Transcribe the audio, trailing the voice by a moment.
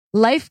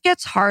Life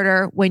gets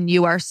harder when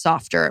you are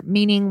softer,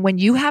 meaning when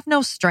you have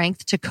no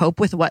strength to cope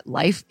with what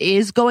life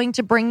is going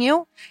to bring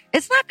you,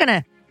 it's not going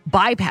to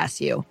bypass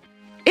you.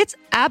 It's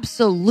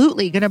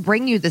absolutely going to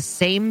bring you the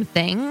same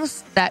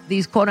things that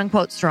these quote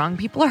unquote strong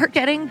people are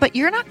getting, but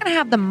you're not going to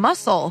have the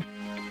muscle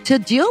to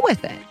deal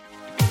with it.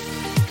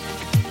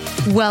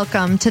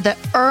 Welcome to the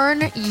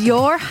Earn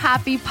Your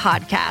Happy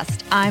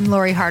podcast. I'm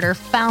Lori Harder,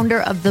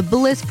 founder of The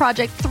Bliss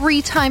Project,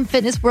 3-time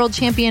fitness world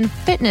champion,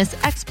 fitness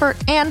expert,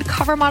 and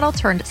cover model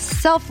turned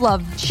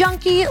self-love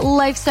junkie,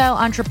 lifestyle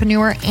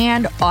entrepreneur,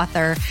 and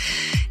author.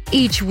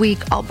 Each week,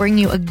 I'll bring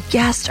you a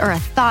guest or a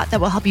thought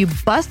that will help you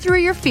bust through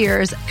your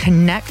fears,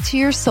 connect to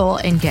your soul,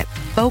 and get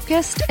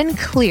focused and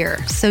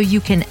clear so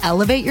you can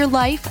elevate your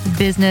life,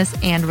 business,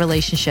 and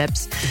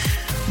relationships.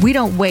 We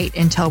don't wait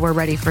until we're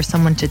ready for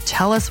someone to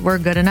tell us we're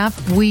good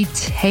enough. We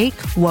take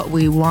what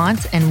we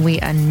want and we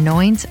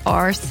anoint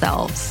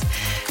ourselves.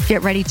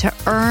 Get ready to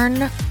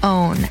earn,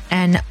 own,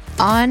 and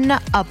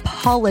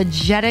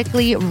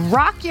unapologetically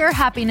rock your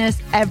happiness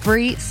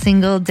every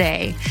single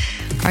day.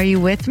 Are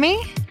you with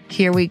me?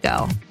 Here we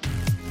go.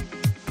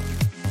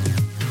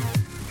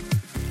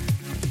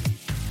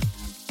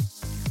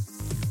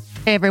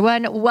 Hey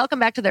everyone, welcome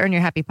back to the Earn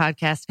Your Happy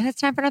podcast. And it's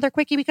time for another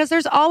quickie because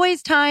there's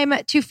always time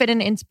to fit in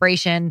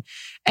inspiration.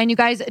 And you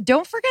guys,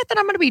 don't forget that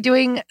I'm going to be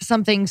doing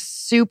something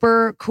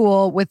super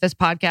cool with this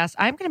podcast.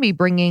 I'm going to be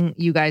bringing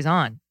you guys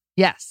on.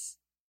 Yes,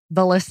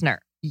 the listener,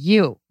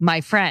 you,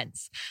 my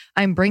friends.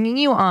 I'm bringing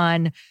you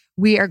on.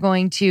 We are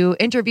going to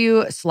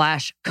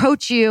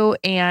interview/coach you,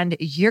 and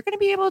you're going to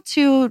be able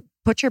to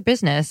put your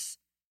business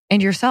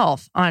and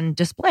yourself on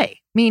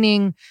display,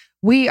 meaning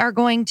we are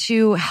going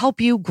to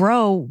help you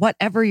grow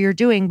whatever you're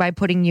doing by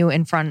putting you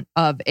in front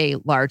of a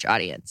large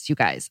audience. You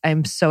guys,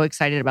 I'm so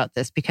excited about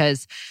this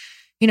because,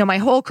 you know, my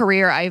whole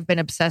career, I've been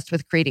obsessed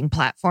with creating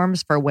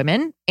platforms for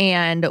women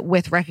and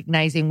with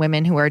recognizing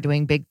women who are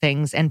doing big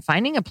things and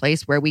finding a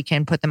place where we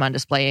can put them on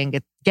display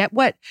and get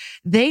what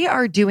they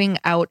are doing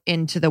out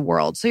into the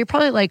world. So you're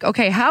probably like,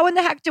 okay, how in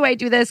the heck do I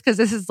do this? Because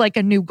this is like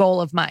a new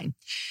goal of mine.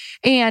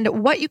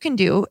 And what you can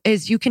do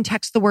is you can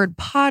text the word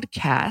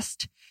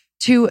podcast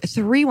to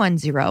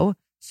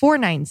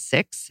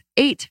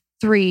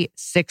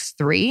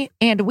 310-496-8363.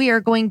 And we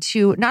are going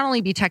to not only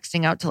be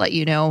texting out to let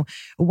you know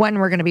when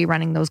we're going to be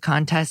running those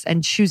contests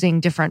and choosing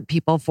different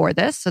people for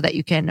this so that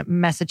you can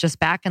message us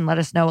back and let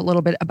us know a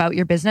little bit about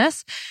your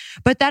business.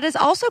 But that is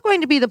also going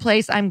to be the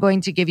place I'm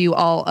going to give you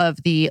all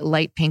of the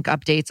light pink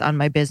updates on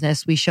my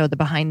business. We show the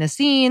behind the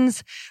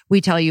scenes. We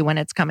tell you when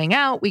it's coming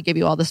out. We give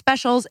you all the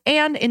specials.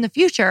 And in the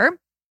future,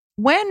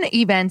 when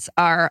events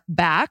are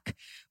back,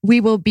 we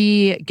will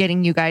be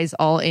getting you guys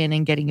all in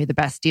and getting you the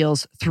best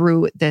deals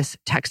through this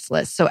text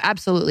list. So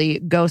absolutely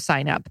go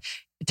sign up.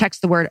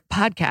 Text the word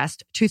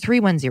podcast to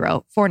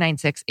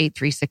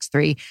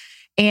 310-496-8363.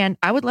 And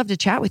I would love to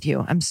chat with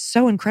you. I'm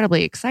so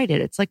incredibly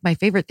excited. It's like my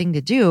favorite thing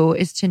to do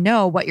is to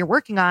know what you're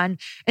working on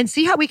and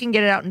see how we can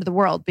get it out into the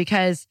world.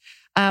 Because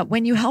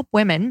when you help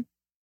women,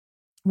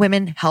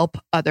 women help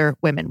other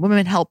women.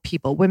 Women help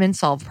people. Women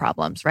solve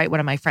problems, right? One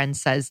of my friends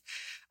says,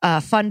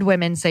 fund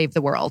women, save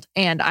the world.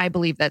 And I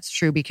believe that's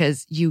true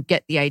because you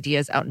get the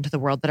ideas out into the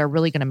world that are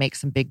really going to make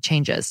some big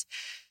changes.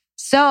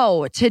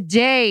 So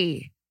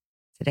today,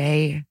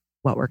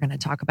 what we're going to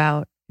talk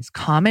about is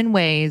common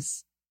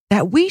ways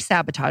that we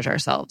sabotage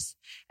ourselves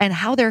and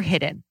how they're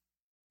hidden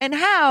and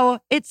how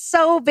it's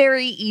so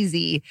very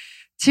easy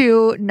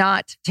to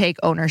not take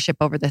ownership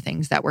over the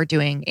things that we're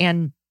doing.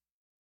 And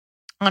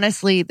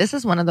honestly, this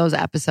is one of those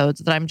episodes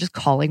that I'm just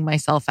calling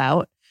myself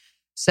out.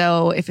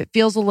 So if it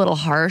feels a little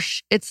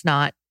harsh, it's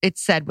not.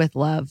 It's said with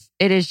love.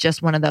 It is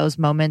just one of those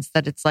moments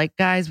that it's like,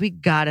 guys, we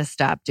got to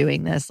stop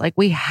doing this. Like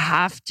we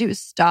have to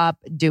stop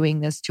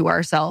doing this to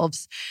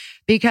ourselves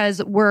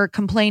because we're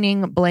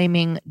complaining,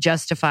 blaming,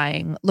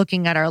 justifying,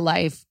 looking at our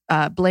life,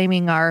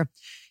 blaming our,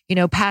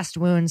 past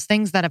wounds,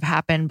 things that have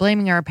happened,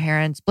 blaming our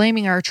parents,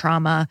 blaming our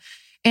trauma.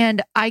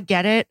 And I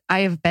get it. I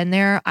have been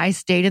there. I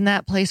stayed in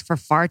that place for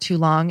far too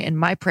long. And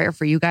my prayer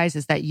for you guys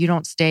is that you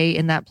don't stay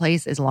in that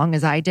place as long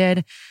as I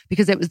did,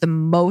 because it was the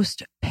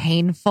most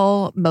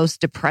painful,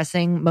 most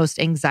depressing, most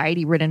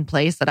anxiety-ridden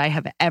place that I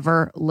have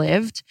ever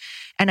lived.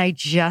 And I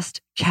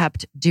just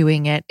kept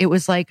doing it. It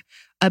was like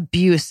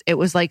abuse. It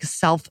was like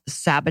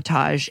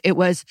self-sabotage. It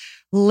was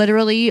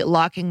literally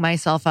locking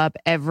myself up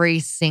every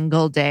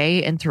single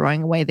day and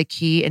throwing away the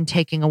key and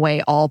taking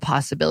away all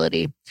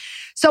possibility.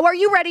 So are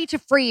you ready to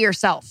free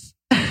yourself?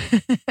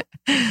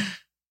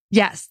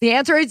 Yes. The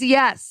answer is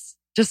yes.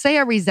 Just say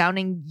a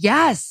resounding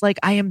yes. Like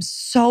I am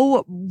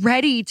so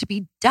ready to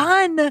be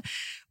done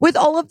with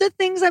all of the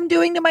things I'm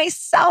doing to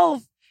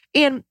myself.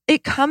 And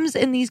it comes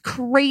in these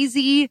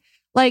crazy,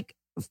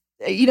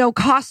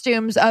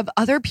 costumes of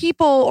other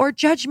people or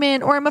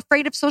judgment, or I'm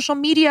afraid of social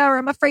media, or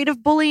I'm afraid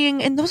of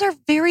bullying. And those are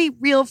very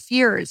real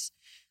fears.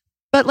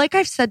 But like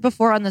I've said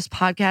before on this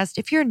podcast,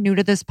 if you're new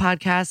to this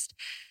podcast,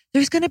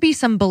 there's going to be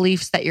some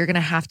beliefs that you're going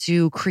to have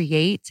to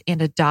create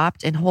and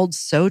adopt and hold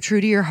so true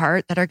to your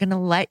heart that are going to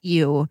let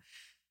you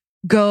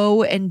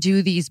go and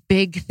do these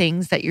big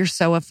things that you're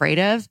so afraid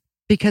of,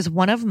 because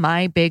one of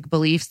my big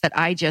beliefs that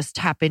I just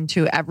tap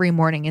into every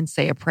morning and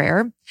say a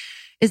prayer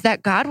is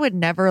that God would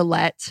never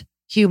let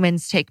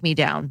humans take me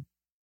down,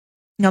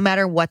 no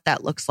matter what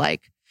that looks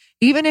like.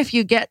 Even if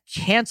you get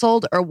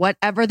canceled or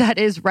whatever that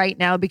is right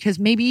now, because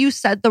maybe you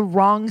said the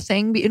wrong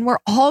thing, and we're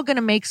all going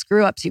to make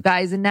screw ups, you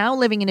guys. And now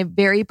living in a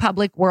very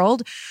public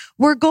world,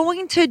 we're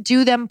going to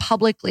do them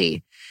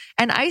publicly.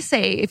 And I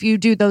say, if you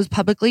do those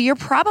publicly, you're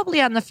probably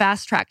on the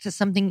fast track to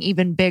something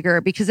even bigger,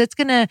 because it's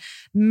going to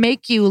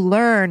make you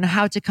learn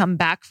how to come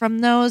back from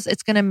those.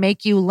 It's going to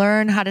make you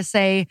learn how to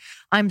say,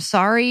 I'm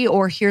sorry,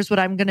 or here's what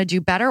I'm going to do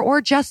better, or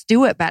just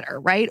do it better,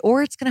 right?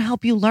 Or it's going to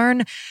help you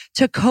learn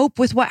to cope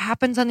with what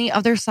happens on the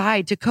other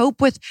side, to cope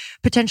with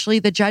potentially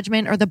the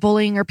judgment or the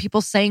bullying or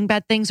people saying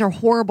bad things or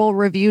horrible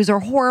reviews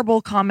or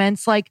horrible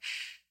comments. Like,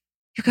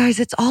 you guys,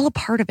 it's all a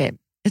part of it.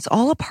 It's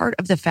all a part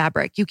of the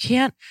fabric. You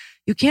can't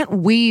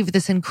weave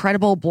this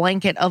incredible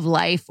blanket of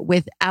life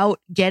without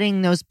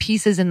getting those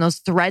pieces and those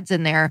threads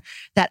in there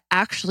that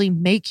actually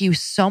make you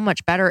so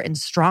much better and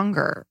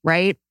stronger,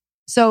 right?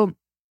 So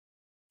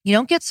you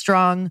don't get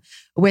strong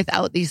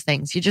without these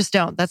things. You just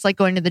don't. That's like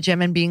going to the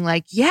gym and being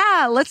like,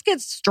 yeah, let's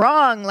get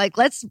strong. Like,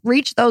 let's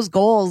reach those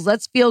goals.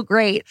 Let's feel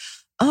great.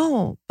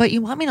 Oh, but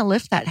you want me to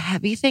lift that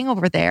heavy thing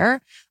over there?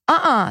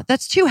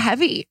 That's too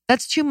heavy.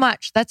 That's too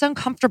much. That's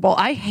uncomfortable.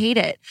 I hate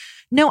it.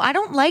 No, I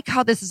don't like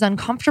how this is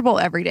uncomfortable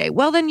every day.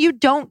 Well, then you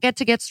don't get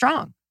to get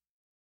strong.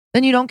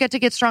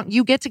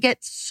 You get to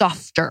get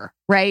softer,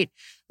 right?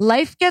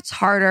 Life gets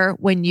harder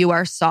when you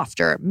are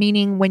softer,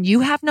 meaning when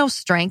you have no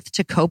strength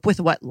to cope with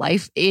what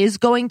life is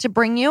going to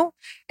bring you,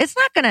 it's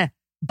not going to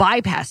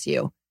bypass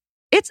you.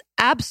 It's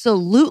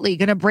absolutely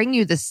going to bring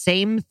you the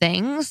same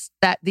things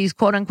that these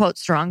quote unquote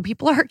strong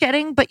people are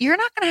getting, but you're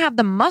not going to have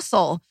the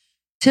muscle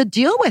to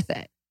deal with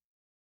it.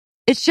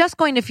 It's just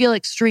going to feel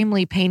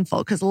extremely painful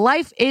because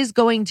life is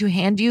going to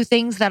hand you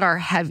things that are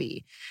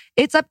heavy.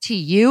 It's up to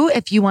you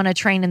if you want to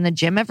train in the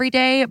gym every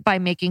day by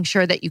making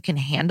sure that you can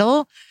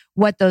handle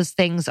what those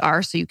things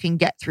are so you can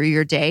get through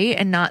your day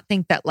and not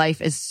think that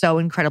life is so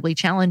incredibly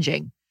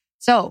challenging.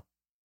 So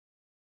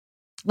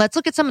let's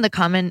look at some of the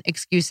common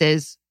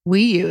excuses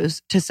we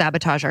use to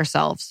sabotage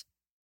ourselves.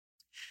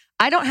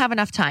 I don't have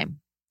enough time.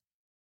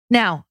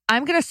 Now,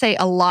 I'm going to say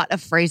a lot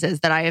of phrases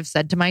that I have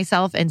said to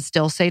myself and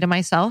still say to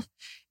myself,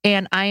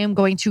 and I am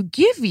going to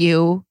give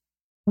you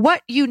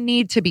what you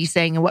need to be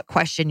saying and what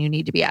question you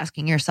need to be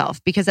asking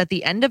yourself. Because at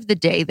the end of the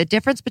day, the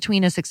difference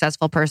between a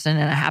successful person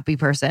and a happy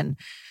person,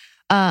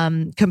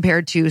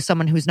 compared to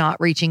someone who's not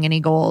reaching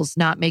any goals,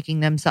 not making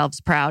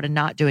themselves proud and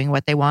not doing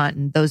what they want,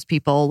 and those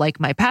people like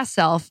my past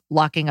self,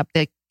 locking up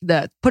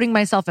the putting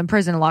myself in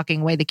prison and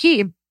locking away the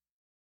key,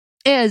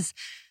 is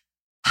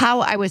how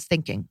I was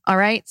thinking. All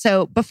right.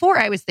 So before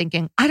I was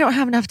thinking, I don't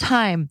have enough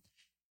time.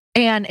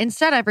 And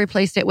instead I've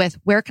replaced it with,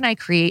 where can I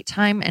create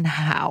time and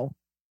how?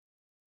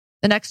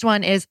 The next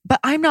one is, but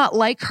I'm not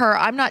like her.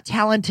 I'm not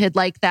talented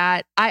like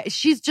that.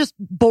 She's just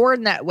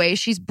born that way.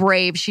 She's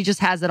brave. She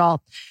just has it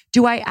all.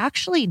 Do I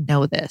actually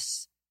know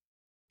this?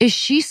 Is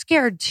she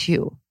scared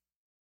too?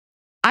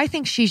 I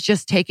think she's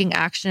just taking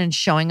action and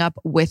showing up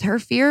with her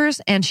fears,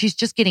 and she's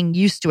just getting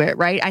used to it,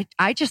 right?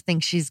 I just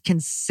think she's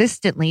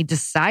consistently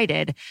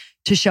decided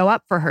to show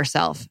up for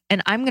herself.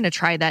 And I'm going to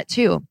try that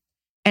too.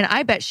 And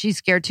I bet she's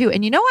scared too.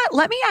 And you know what?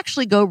 Let me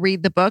actually go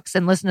read the books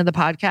and listen to the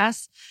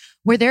podcasts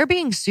where they're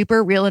being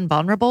super real and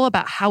vulnerable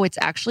about how it's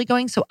actually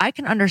going, so I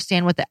can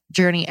understand what the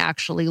journey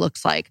actually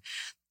looks like.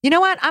 You know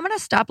what? I'm going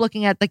to stop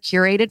looking at the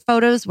curated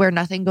photos where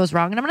nothing goes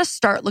wrong. And I'm going to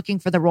start looking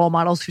for the role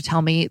models who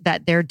tell me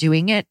that they're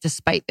doing it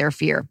despite their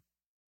fear.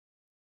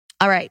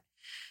 All right.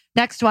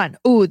 Next one.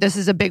 Ooh, this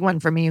is a big one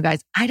for me, you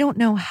guys. I don't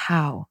know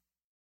how.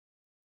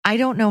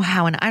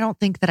 And I don't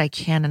think that I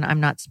can, and I'm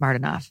not smart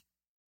enough.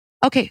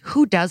 Okay.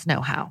 Who does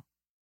know how?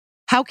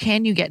 How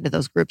can you get into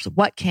those groups?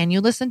 What can you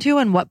listen to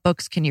and what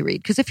books can you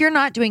read? Because if you're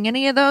not doing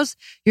any of those,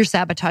 you're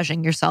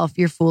sabotaging yourself,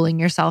 you're fooling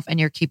yourself, and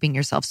you're keeping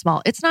yourself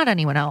small. It's not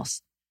anyone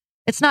else.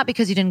 It's not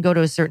because you didn't go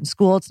to a certain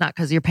school. It's not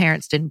because your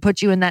parents didn't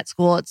put you in that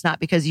school. It's not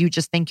because you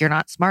just think you're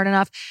not smart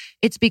enough.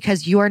 It's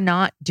because you are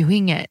not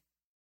doing it.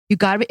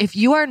 If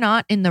you are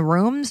not in the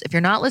rooms, if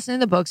you're not listening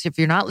to the books, if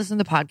you're not listening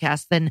to the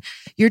podcasts, then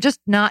you're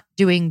just not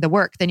doing the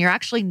work. Then you're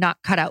actually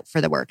not cut out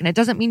for the work. And it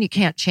doesn't mean you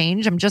can't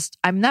change.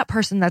 I'm that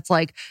person that's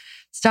like,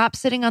 stop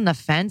sitting on the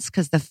fence,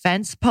 because the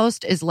fence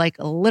post is like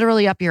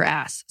literally up your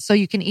ass. So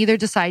you can either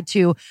decide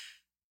to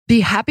be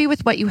happy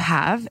with what you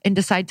have and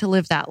decide to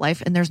live that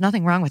life. And there's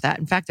nothing wrong with that.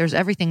 In fact, there's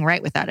everything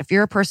right with that. If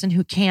you're a person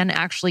who can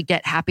actually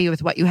get happy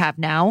with what you have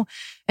now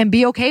and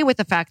be okay with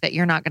the fact that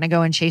you're not going to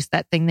go and chase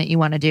that thing that you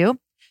want to do,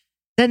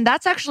 then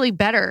that's actually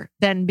better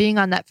than being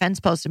on that fence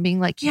post and being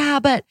like, yeah,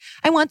 but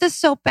I want this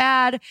so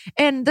bad.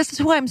 And this is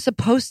who I'm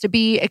supposed to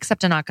be,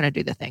 except I'm not going to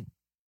do the thing.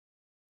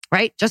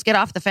 Right? Just get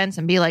off the fence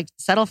and be like,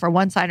 settle for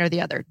one side or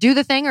the other. Do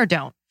the thing or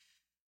don't.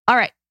 All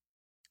right.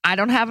 I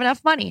don't have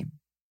enough money.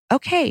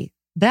 Okay.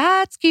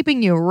 That's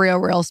keeping you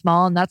real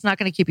small. And that's not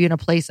going to keep you in a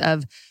place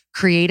of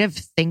creative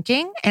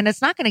thinking. And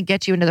it's not going to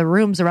get you into the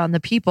rooms around the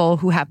people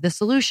who have the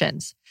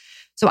solutions.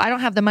 So I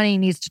don't have the money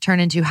needs to turn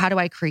into, how do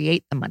I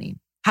create the money?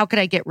 How could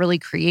I get really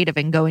creative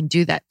and go and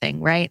do that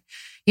thing, right?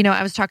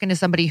 I was talking to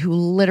somebody who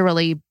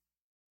literally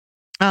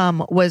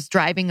was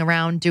driving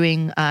around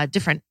doing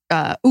different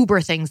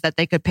Uber things that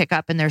they could pick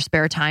up in their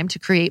spare time to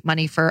create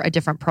money for a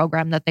different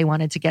program that they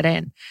wanted to get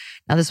in.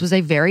 Now, this was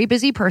a very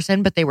busy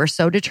person, but they were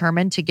so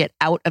determined to get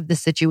out of the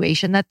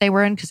situation that they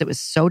were in because it was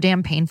so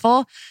damn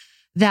painful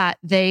that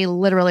they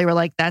literally were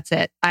like, that's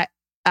it.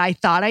 I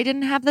thought I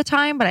didn't have the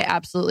time, but I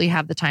absolutely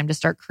have the time to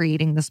start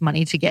creating this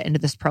money to get into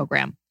this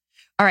program.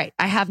 All right,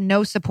 I have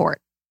no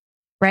support,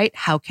 right?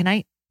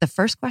 The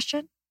first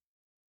question,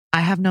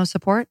 I have no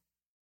support.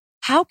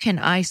 How can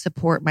I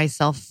support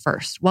myself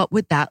first? What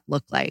would that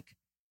look like?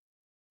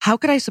 How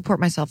could I support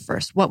myself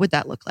first? What would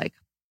that look like?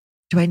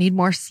 Do I need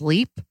more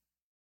sleep?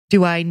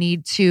 Do I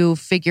need to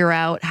figure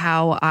out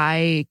how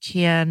I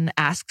can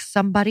ask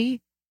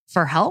somebody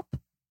for help?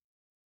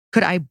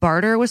 Could I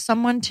barter with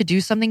someone to do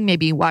something?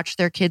 Maybe watch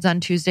their kids on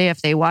Tuesday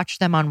if they watch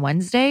them on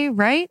Wednesday,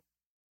 right?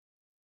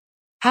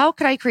 How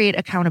could I create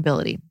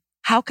accountability?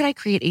 How could I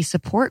create a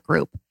support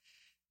group?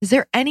 Is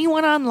there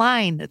anyone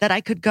online that I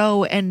could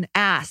go and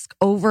ask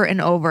over and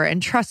over?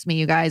 And trust me,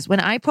 you guys, when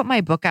I put my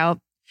book out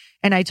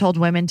and I told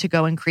women to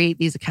go and create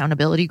these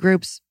accountability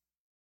groups,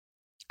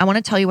 I want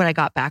to tell you what I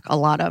got back a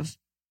lot of.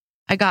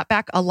 I got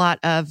back a lot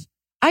of,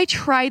 I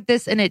tried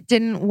this and it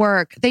didn't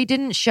work. They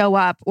didn't show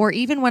up. Or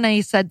even when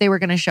I said they were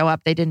going to show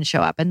up, they didn't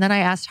show up. And then I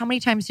asked, how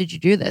many times did you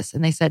do this?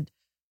 And they said,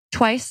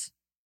 twice.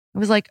 I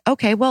was like,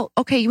 okay,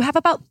 you have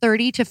about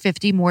 30 to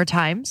 50 more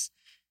times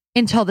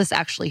until this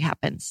actually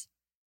happens.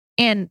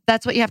 And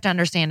that's what you have to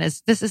understand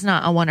is this is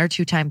not a 1 or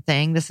 2 time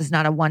thing. This is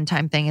not a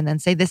one-time thing. And then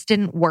say, this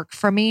didn't work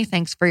for me.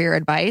 Thanks for your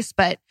advice.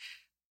 But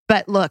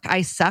look,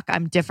 I suck.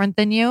 I'm different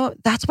than you.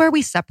 That's where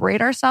we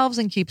separate ourselves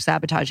and keep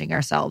sabotaging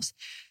ourselves.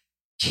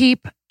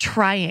 Keep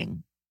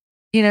trying.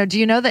 Do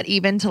you know that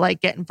even to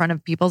get in front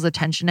of people's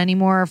attention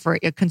anymore for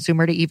a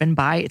consumer to even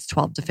buy, it's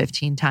 12 to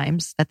 15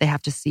 times that they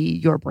have to see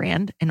your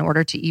brand in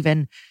order to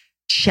even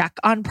check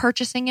on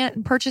purchasing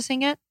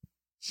it.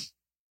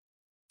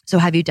 So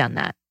have you done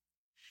that?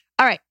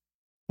 All right.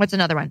 What's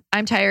another one?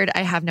 I'm tired.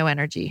 I have no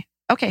energy.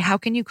 Okay. How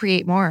can you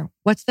create more?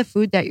 What's the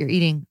food that you're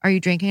eating? Are you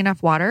drinking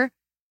enough water?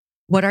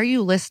 What are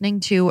you listening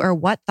to, or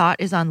what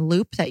thought is on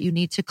loop that you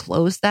need to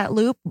close that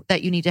loop,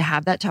 that you need to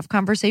have that tough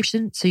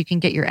conversation so you can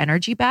get your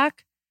energy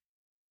back?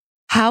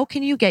 How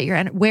can you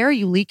get where are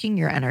you leaking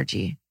your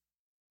energy?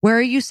 Where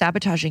are you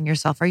sabotaging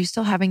yourself? Are you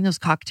still having those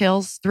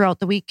cocktails throughout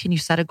the week? Can you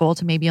set a goal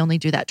to maybe only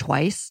do that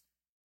twice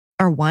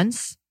or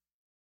once?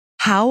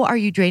 How are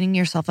you draining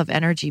yourself of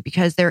energy?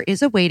 Because there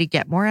is a way to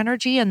get more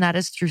energy, and that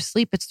is through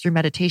sleep. It's through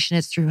meditation.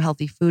 It's through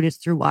healthy food. It's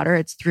through water.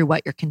 It's through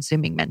what you're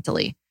consuming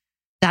mentally.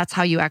 That's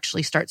how you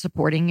actually start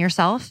supporting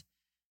yourself,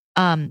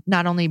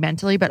 not only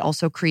mentally, but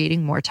also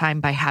creating more time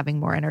by having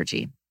more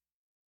energy.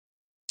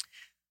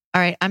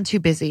 All right, I'm too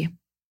busy.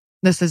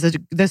 This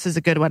is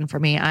a good one for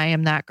me. I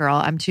am that girl.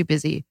 I'm too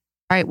busy.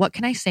 All right, what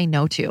can I say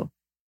no to?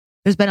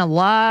 There's been a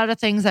lot of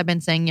things I've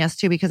been saying yes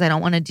to because I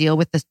don't want to deal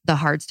with the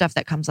hard stuff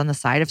that comes on the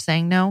side of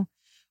saying no.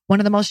 One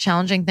of the most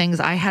challenging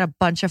things, I had a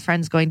bunch of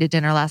friends going to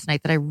dinner last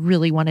night that I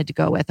really wanted to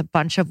go with. A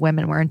bunch of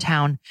women were in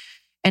town.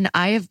 And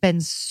I have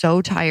been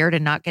so tired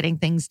and not getting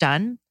things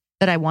done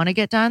that I want to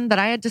get done that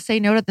I had to say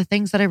no to the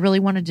things that I really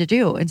wanted to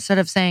do instead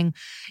of saying,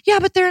 yeah,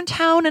 but they're in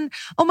town and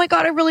oh my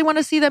God, I really want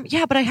to see them.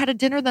 Yeah, but I had a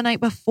dinner the night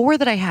before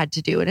that I had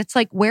to do. And it's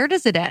like, where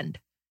does it end?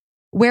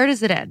 Where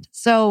does it end?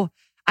 So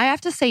I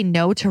have to say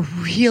no to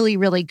really,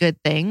 really good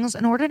things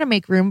in order to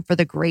make room for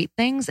the great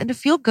things and to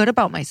feel good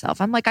about myself.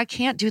 I'm like, I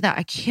can't do that.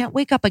 I can't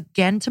wake up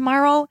again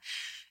tomorrow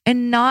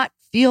and not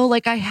feel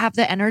like I have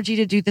the energy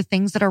to do the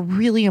things that are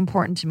really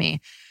important to me.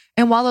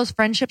 And while those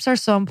friendships are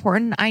so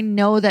important, I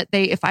know that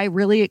if I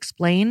really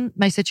explain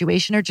my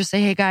situation or just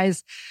say, hey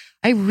guys,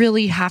 I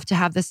really have to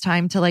have this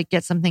time to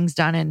get some things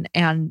done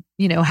and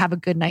have a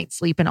good night's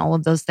sleep and all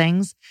of those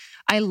things.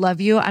 I love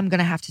you. I'm going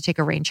to have to take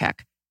a rain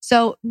check.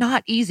 So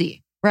not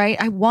easy, right?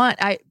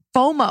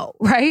 FOMO,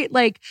 right?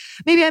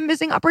 Maybe I'm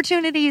missing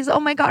opportunities. Oh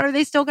my God, are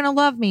they still going to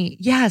love me?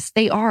 Yes,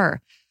 they are.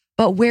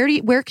 But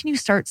where can you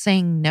start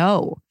saying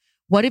no?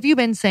 What have you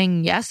been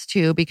saying yes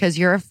to because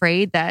you're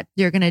afraid that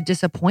you're going to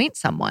disappoint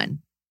someone?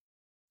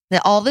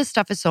 That all this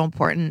stuff is so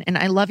important. And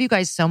I love you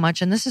guys so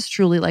much. And this is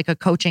truly like a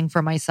coaching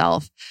for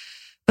myself.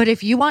 But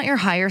if you want your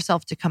higher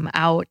self to come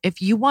out,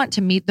 if you want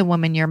to meet the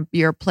woman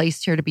you're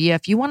placed here to be,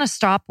 if you want to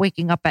stop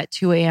waking up at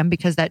 2 a.m.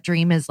 because that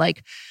dream is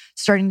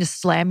starting to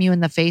slam you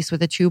in the face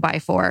with a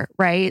 2x4,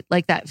 right?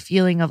 That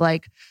feeling of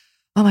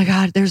oh my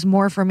God, there's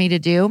more for me to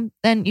do,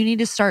 then you need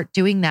to start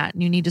doing that.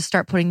 And you need to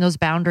start putting those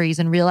boundaries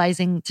and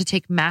realizing to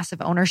take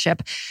massive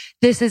ownership.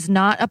 This is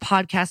not a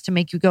podcast to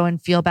make you go and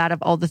feel bad of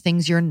all the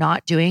things you're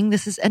not doing.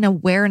 This is an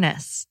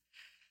awareness.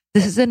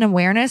 This is an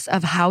awareness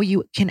of how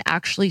you can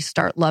actually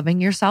start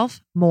loving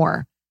yourself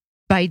more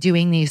by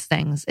doing these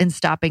things and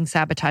stopping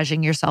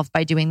sabotaging yourself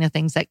by doing the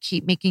things that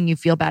keep making you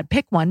feel bad.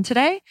 Pick one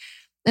today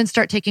and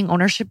start taking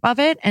ownership of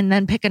it, and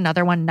then pick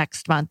another one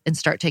next month and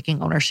start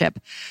taking ownership.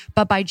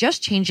 But by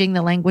just changing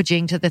the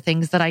languaging to the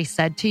things that I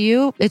said to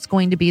you, it's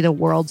going to be the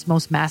world's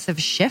most massive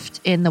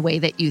shift in the way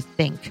that you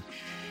think.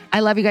 I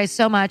love you guys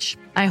so much.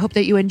 I hope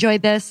that you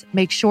enjoyed this.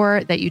 Make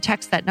sure that you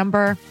text that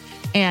number.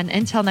 And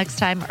until next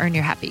time, earn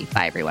your happy.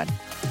 Bye, everyone.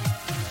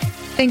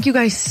 Thank you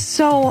guys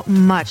so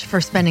much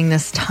for spending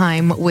this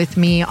time with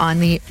me on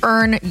the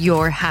Earn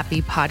Your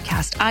Happy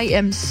podcast. I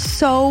am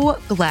so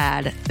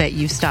glad that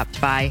you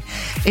stopped by.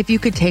 If you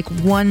could take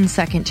 1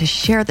 second to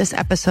share this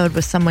episode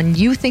with someone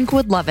you think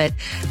would love it,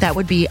 that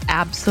would be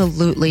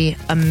absolutely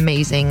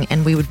amazing,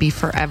 and we would be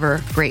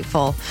forever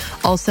grateful.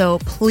 Also,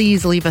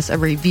 please leave us a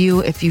review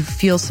if you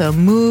feel so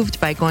moved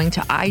by going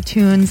to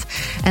iTunes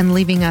and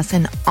leaving us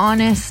an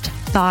honest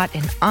thought,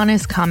 an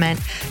honest comment.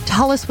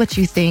 Tell us what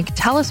you think.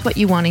 Tell us what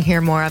you want to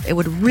hear more of. It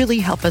would really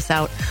help us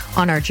out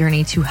on our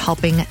journey to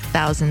helping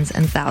thousands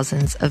and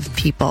thousands of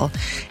people.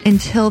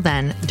 Until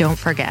then, don't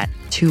forget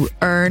to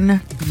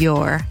earn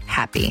your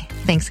happy.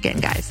 Thanks again,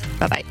 guys.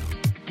 Bye-bye.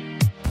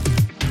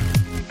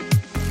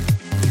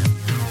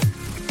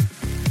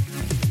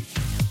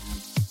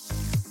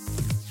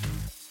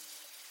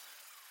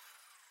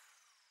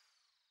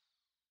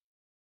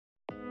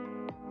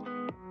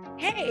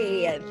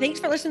 Hey, thanks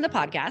for listening to the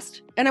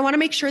podcast. And I want to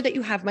make sure that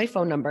you have my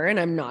phone number, and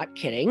I'm not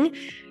kidding.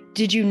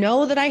 Did you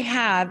know that I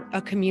have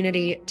a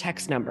community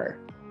text number?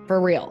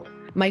 For real.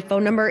 My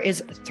phone number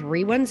is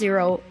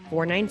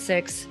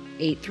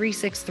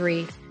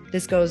 310-496-8363.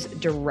 This goes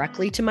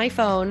directly to my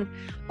phone.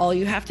 All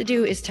you have to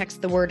do is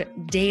text the word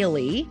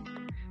daily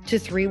to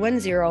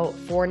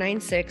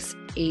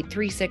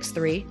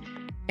 310-496-8363.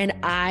 And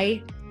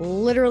I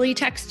literally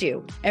text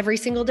you every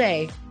single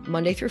day,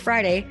 Monday through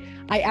Friday.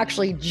 I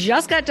actually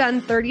just got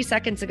done 30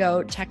 seconds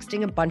ago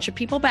texting a bunch of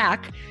people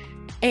back,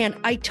 and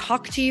I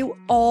talk to you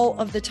all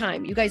of the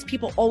time. You guys,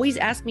 people always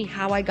ask me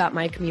how I got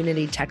my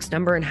community text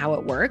number and how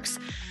it works.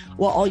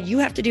 Well, all you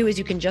have to do is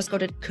you can just go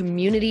to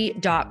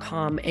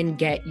community.com and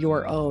get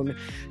your own.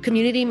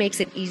 Community makes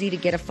it easy to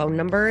get a phone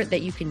number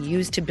that you can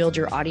use to build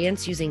your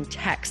audience using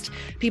text.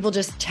 People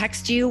just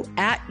text you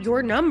at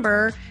your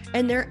number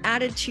and they're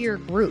added to your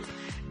group.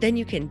 Then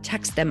you can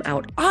text them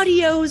out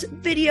audios,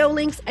 video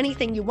links,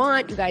 anything you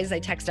want. You guys, I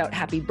text out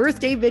happy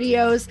birthday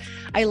videos.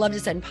 I love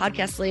to send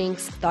podcast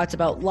links, thoughts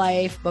about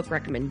life, book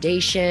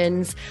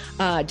recommendations,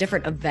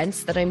 different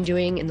events that I'm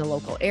doing in the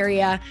local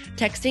area.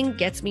 Texting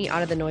gets me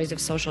out of the noise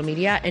of social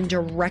media and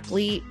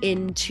directly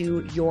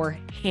into your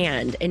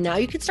hand. And now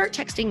you can start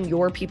texting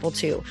your people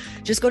too.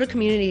 Just go to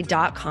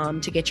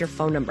community.com to get your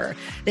phone number.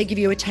 They give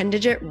you a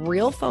 10-digit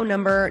real phone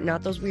number,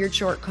 not those weird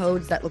short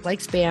codes that look like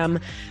spam,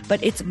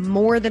 but it's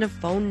more than a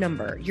phone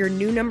number. Your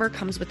new number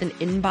comes with an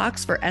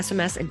inbox for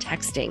SMS and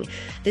texting.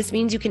 This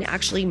means you can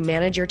actually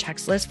manage your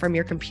text list from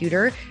your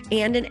computer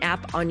and an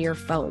app on your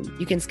phone.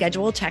 You can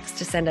schedule text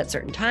to send at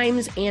certain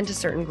times and to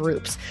certain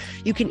groups.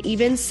 You can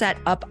even set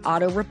up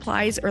auto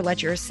replies or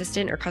let your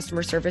assistant or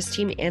customer service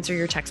team answer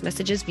your text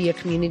messages via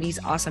Community's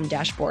awesome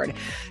dashboard.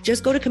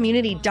 Just go to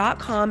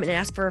community.com and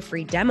ask for a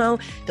free demo.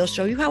 They'll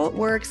show you how it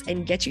works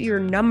and get you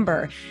your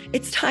number.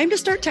 It's time to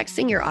start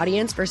texting your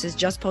audience versus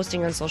just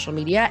posting on social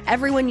media.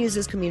 Everyone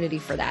uses Community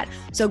for that.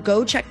 So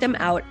go check them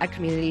out at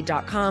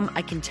community.com.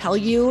 I can tell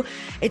you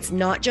it's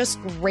not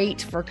just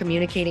great for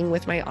communicating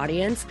with my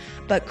audience,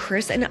 but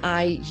Chris and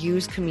I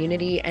use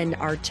Community and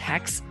our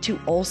texts to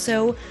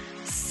also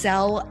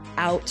sell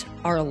out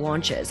our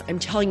launches. I'm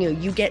telling you,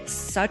 you get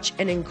such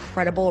an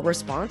incredible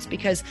response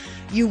because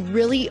you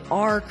really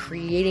are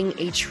creating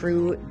a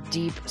true,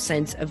 deep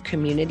sense of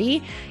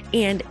community,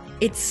 and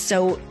it's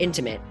so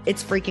intimate.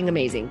 It's freaking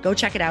amazing. Go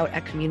check it out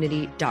at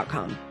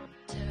community.com.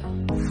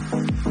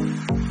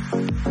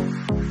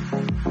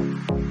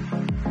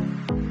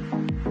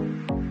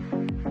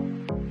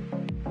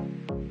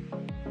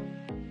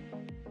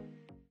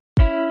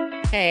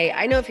 Hey,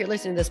 I know if you're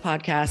listening to this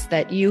podcast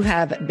that you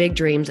have big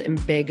dreams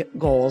and big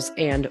goals.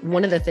 And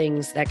one of the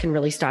things that can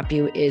really stop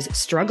you is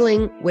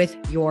struggling with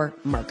your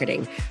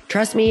marketing.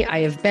 Trust me, I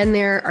have been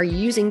there. Are you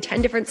using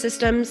 10 different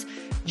systems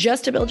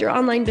just to build your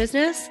online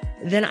business?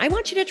 Then I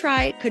want you to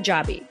try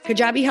Kajabi.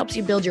 Kajabi helps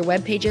you build your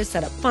web pages,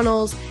 set up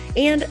funnels,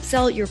 and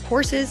sell your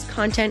courses,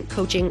 content,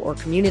 coaching, or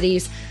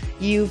communities.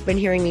 You've been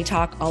hearing me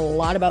talk a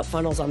lot about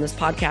funnels on this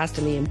podcast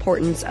and the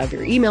importance of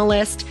your email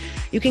list.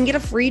 You can get a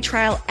free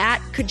trial at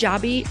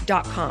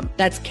kajabi.com.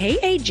 That's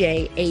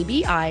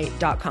Kajabi.com.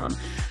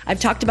 I've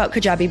talked about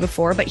Kajabi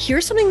before, but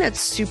here's something that's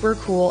super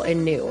cool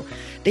and new.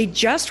 They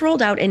just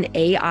rolled out an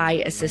AI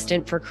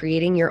assistant for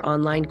creating your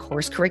online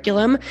course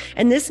curriculum.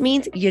 And this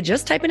means you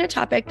just type in a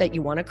topic that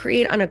you want to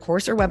create on a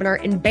course or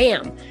webinar, and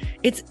bam,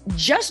 it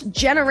just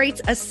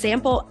generates a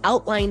sample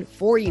outline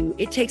for you.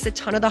 It takes a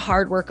ton of the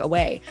hard work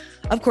away.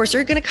 Of course,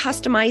 you're going to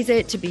customize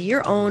it to be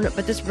your own,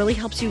 but this really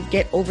helps you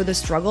get over the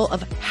struggle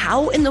of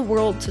how in the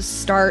world to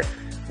start,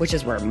 which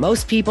is where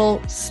most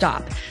people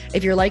stop.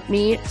 If you're like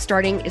me,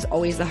 starting is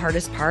always the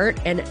hardest part,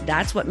 and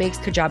that's what makes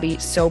Kajabi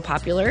so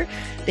popular.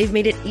 They've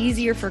made it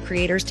easier for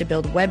creators to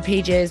build web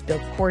pages,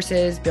 build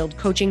courses, build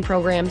coaching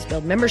programs,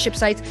 build membership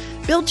sites,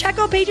 build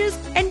checkout pages,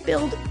 and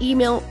build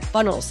email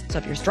funnels. So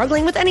if you're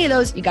struggling with any of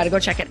those, you got to go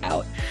check it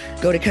out.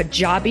 Go to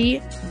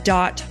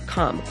kajabi.com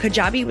Kajabi.com.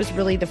 Kajabi was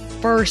really the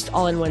first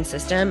all-in-one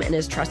system and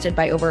is trusted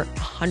by over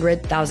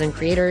 100,000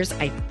 creators.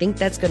 I think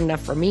that's good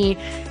enough for me.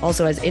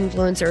 Also has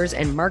influencers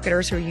and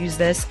marketers who use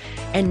this.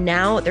 And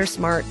now their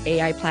smart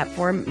AI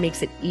platform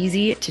makes it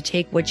easy to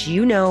take what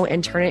you know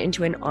and turn it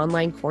into an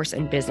online course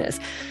and business.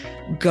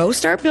 Go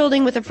start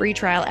building with a free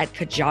trial at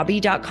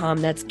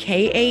Kajabi.com. That's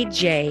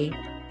Kajabi.com.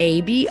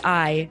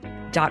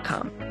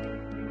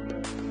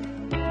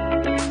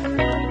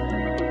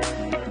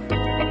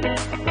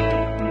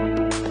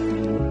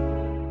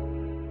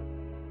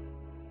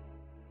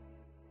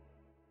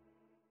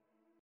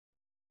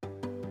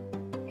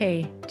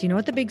 Hey, do you know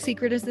what the big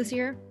secret is this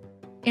year?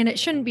 And it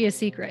shouldn't be a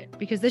secret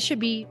because this should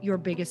be your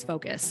biggest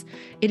focus.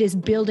 It is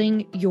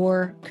building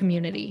your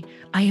community.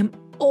 I am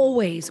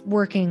always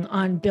working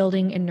on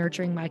building and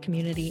nurturing my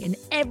community, and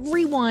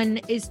everyone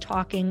is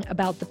talking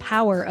about the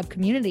power of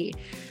community.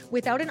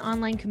 Without an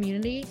online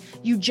community,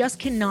 you just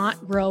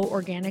cannot grow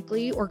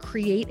organically or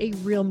create a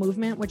real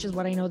movement, which is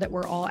what I know that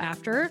we're all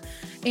after.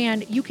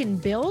 And you can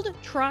build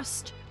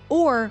trust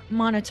or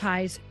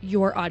monetize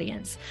your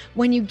audience.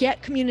 When you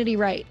get community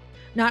right,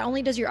 not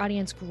only does your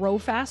audience grow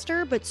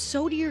faster, but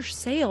so do your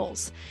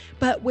sales.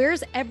 But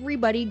where's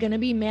everybody going to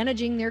be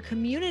managing their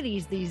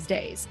communities these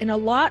days? And a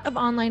lot of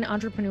online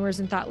entrepreneurs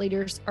and thought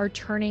leaders are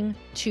turning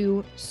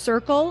to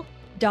Circle.so.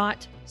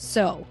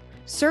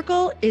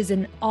 Circle is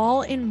an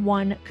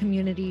all-in-one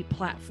community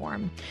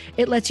platform.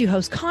 It lets you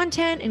host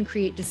content and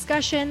create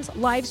discussions,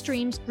 live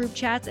streams, group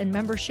chats, and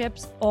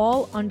memberships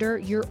all under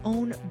your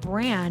own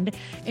brand.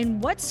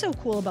 And what's so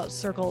cool about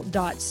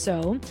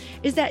Circle.so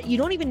is that you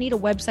don't even need a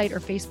website or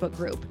Facebook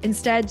group.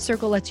 Instead,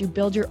 Circle lets you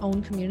build your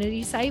own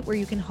community site where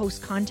you can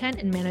host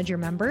content and manage your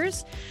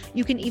members.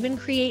 You can even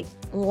create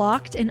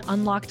locked and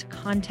unlocked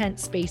content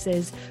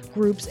spaces,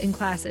 groups, and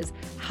classes.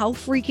 How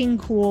freaking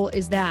cool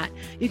is that?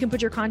 You can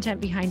put your content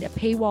behind a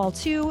paywall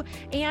too,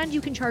 and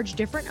you can charge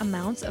different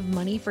amounts of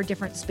money for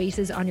different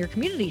spaces on your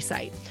community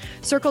site.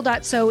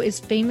 Circle.so is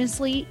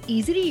famously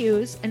easy to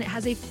use, and it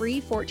has a free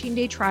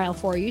 14-day trial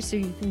for you, so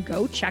you can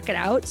go check it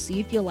out, see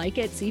if you like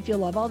it, see if you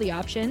love all the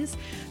options.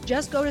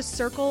 Just go to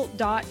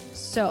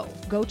Circle.so.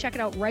 Go check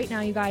it out right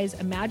now, you guys.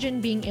 Imagine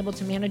being able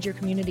to manage your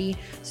community,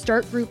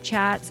 start group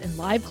chats and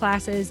live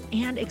classes,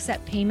 and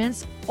accept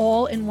payments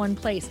all in one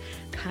place.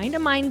 Kind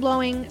of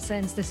mind-blowing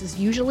since this is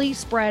usually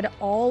spread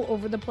all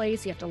over the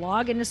place. You have to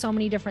log into so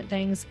many different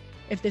things.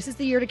 If this is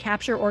the year to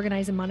capture,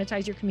 organize, and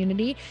monetize your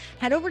community,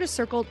 head over to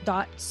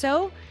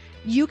Circle.so.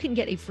 You can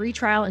get a free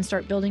trial and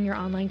start building your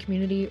online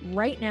community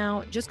right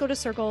now. Just go to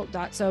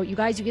Circle.so. You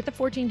guys, you get the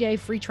 14-day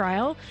free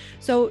trial.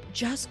 So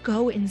just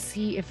go and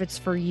see if it's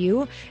for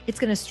you. It's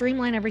going to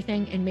streamline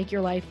everything and make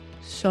your life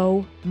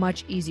so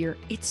much easier.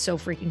 It's so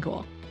freaking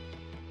cool.